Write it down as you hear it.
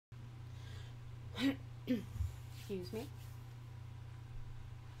Excuse me.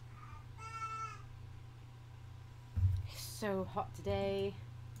 It's so hot today.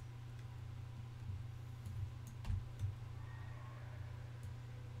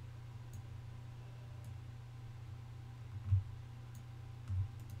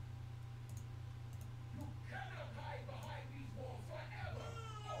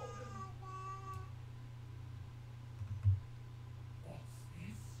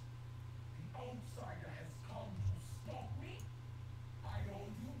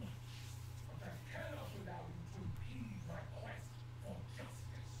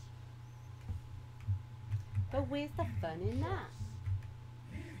 But where's the fun in that?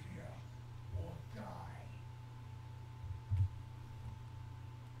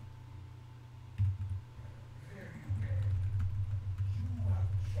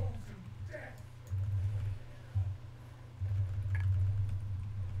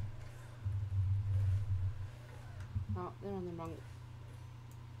 Oh, they're on the wrong.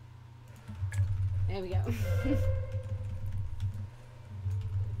 There we go.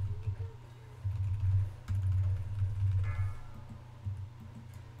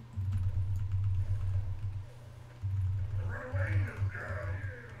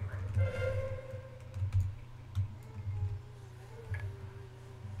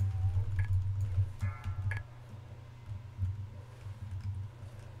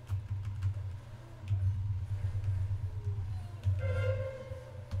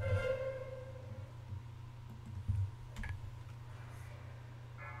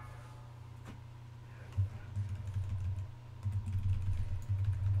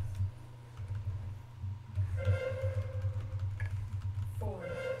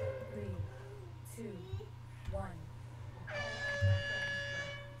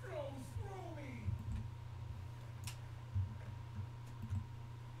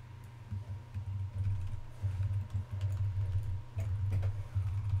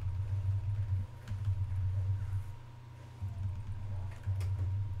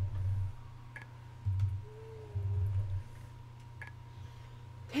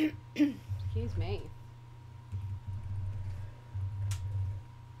 Excuse me.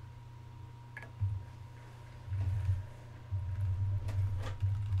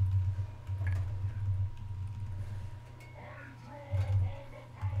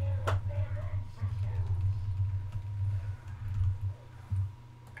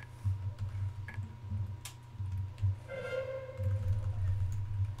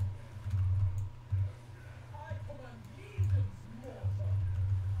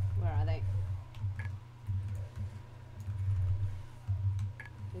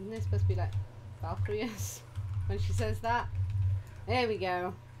 Isn't it supposed to be like Valkyries when she says that? There we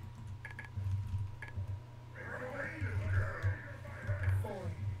go. 4,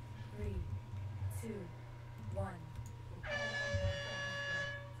 3, 2, 1.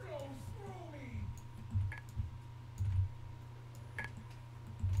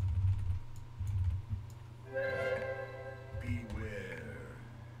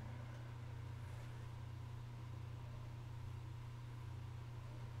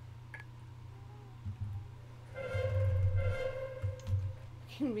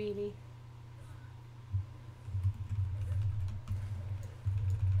 Really?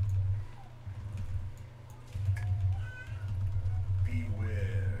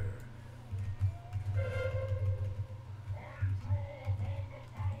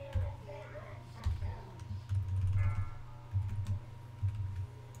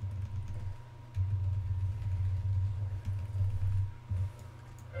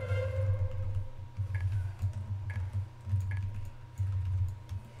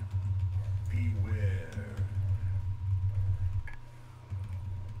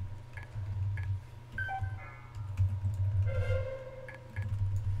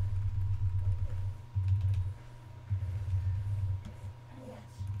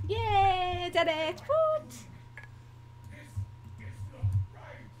 Yay! I did it! What? This is not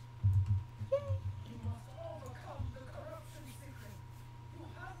right. Yay! You must overcome the corruption secret. You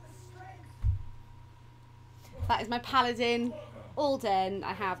have the strength. That is my paladin. All done.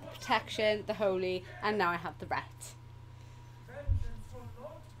 I have the protection, the holy, and now I have the ret. Vengeance will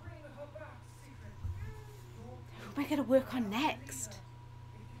not bring her back, secret. Who am I going to work on next?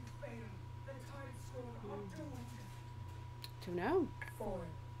 If you fail, the tide storm are doomed. Don't know. 4,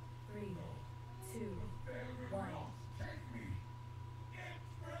 3, 2, 1.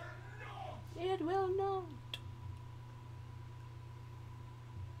 It will not.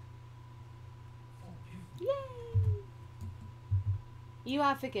 Yay! You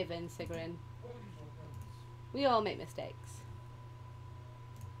are forgiven, Sigrid. We all make mistakes.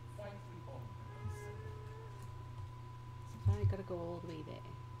 Fight with honor and gotta go all the way there.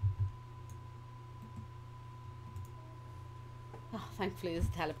 Oh, thankfully there's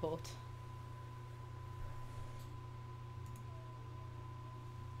a teleport.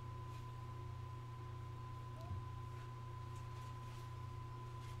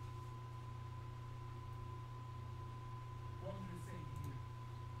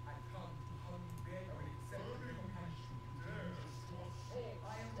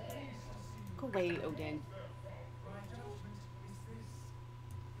 Go away, Odin. My judgment is this.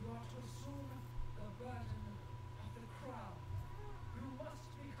 You are to assume the burden of the crown. You must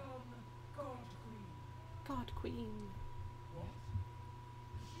become God Queen. God Queen. What?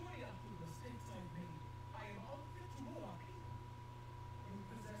 Surely after the mistakes I've made, I am unfit to rule our people. You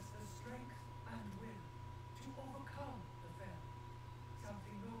possess the strength and will to overcome the fair.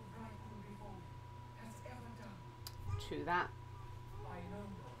 Something no rightful before you has ever done. True that. I know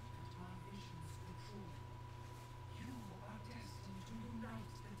not that my visions were true. You are destined to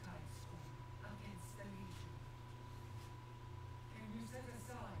unite the Tidestorm against the Legion. Can you set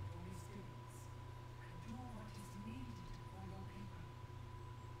aside your misgivings and do what is needed for your people?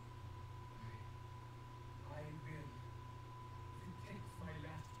 I will. If it takes my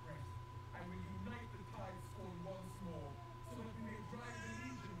last breath, I will unite the Tidestorm once more, so that we may drive the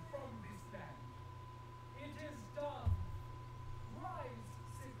Legion from this land. It is done. Rise,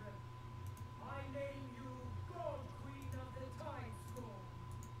 Sigrid. I name you God Queen of the Tidestorm.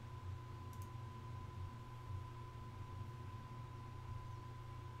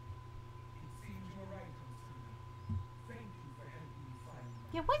 It seems you're right, Ursula. Thank you for helping me find my...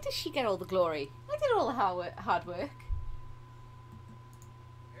 Yeah, why does she get all the glory? I did all the hard work.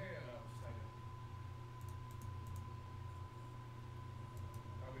 Hail, outsider.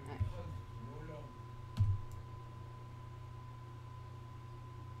 I will be hunted no longer.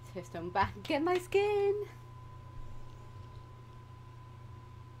 Twist on back and get my skin.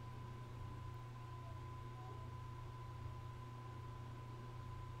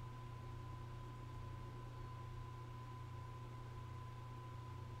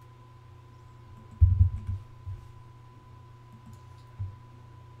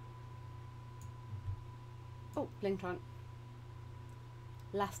 Oh, Blingtron.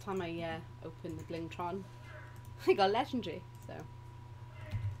 Last time I opened the Blingtron, I got legendary, so.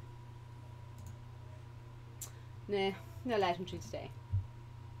 Nah, no legendary today.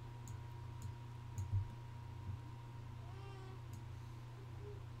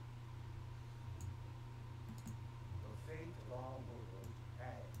 The fate of our world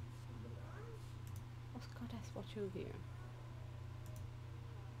hangs in the balance. What's Goddess watch over you?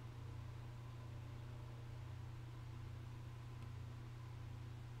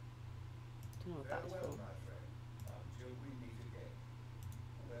 Don't know what that is Farewell, for. my friend, until we meet again.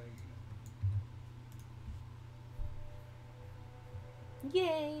 Well,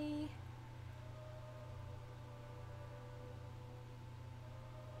 Yay!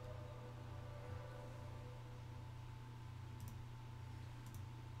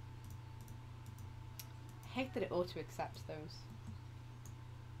 I hate that it auto accepts those.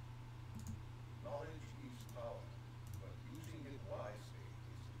 knowledge is power, but using it wisely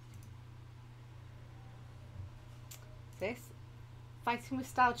is the key. This fighting with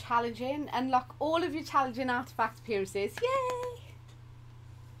style challenging. Unlock all of your challenging artifact appearances. Yay!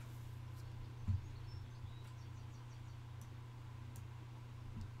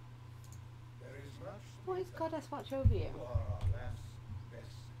 There is much to What be is done. Goddess watch over you? You are our last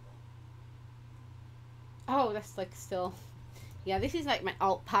best hope. Oh, that's like still. Yeah, this is like my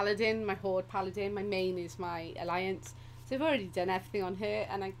alt paladin, my horde paladin. My main is my alliance. So I've already done everything on her,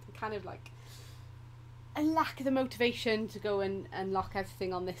 and I kind of like. I lack the motivation to go and unlock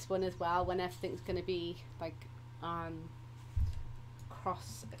everything on this one as well, when everything's going to be like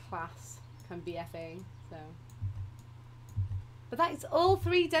cross class kind of BFA. So, but that is all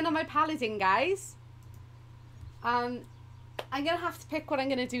 3 done on my paladin, guys. I'm gonna have to pick what I'm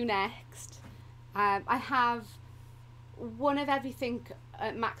gonna do next. I have one of everything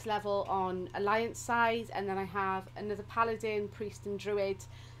at max level on alliance side, and then I have another paladin, priest, and druid.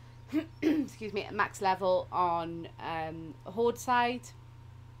 Excuse me, at max level on horde side.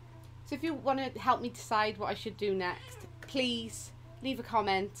 So if you want to help me decide what I should do next, please leave a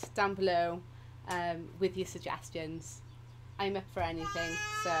comment down below with your suggestions. I'm up for anything.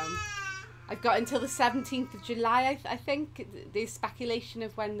 So I've got until the 17th of July, I think. There's speculation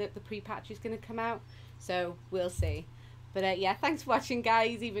of when the pre-patch is going to come out, so we'll see. But yeah, thanks for watching,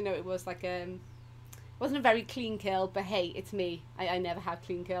 guys, even though it was like wasn't a very clean kill, but hey, it's me. I never have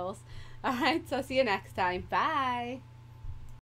clean kills. Alright, so I'll see you next time. Bye!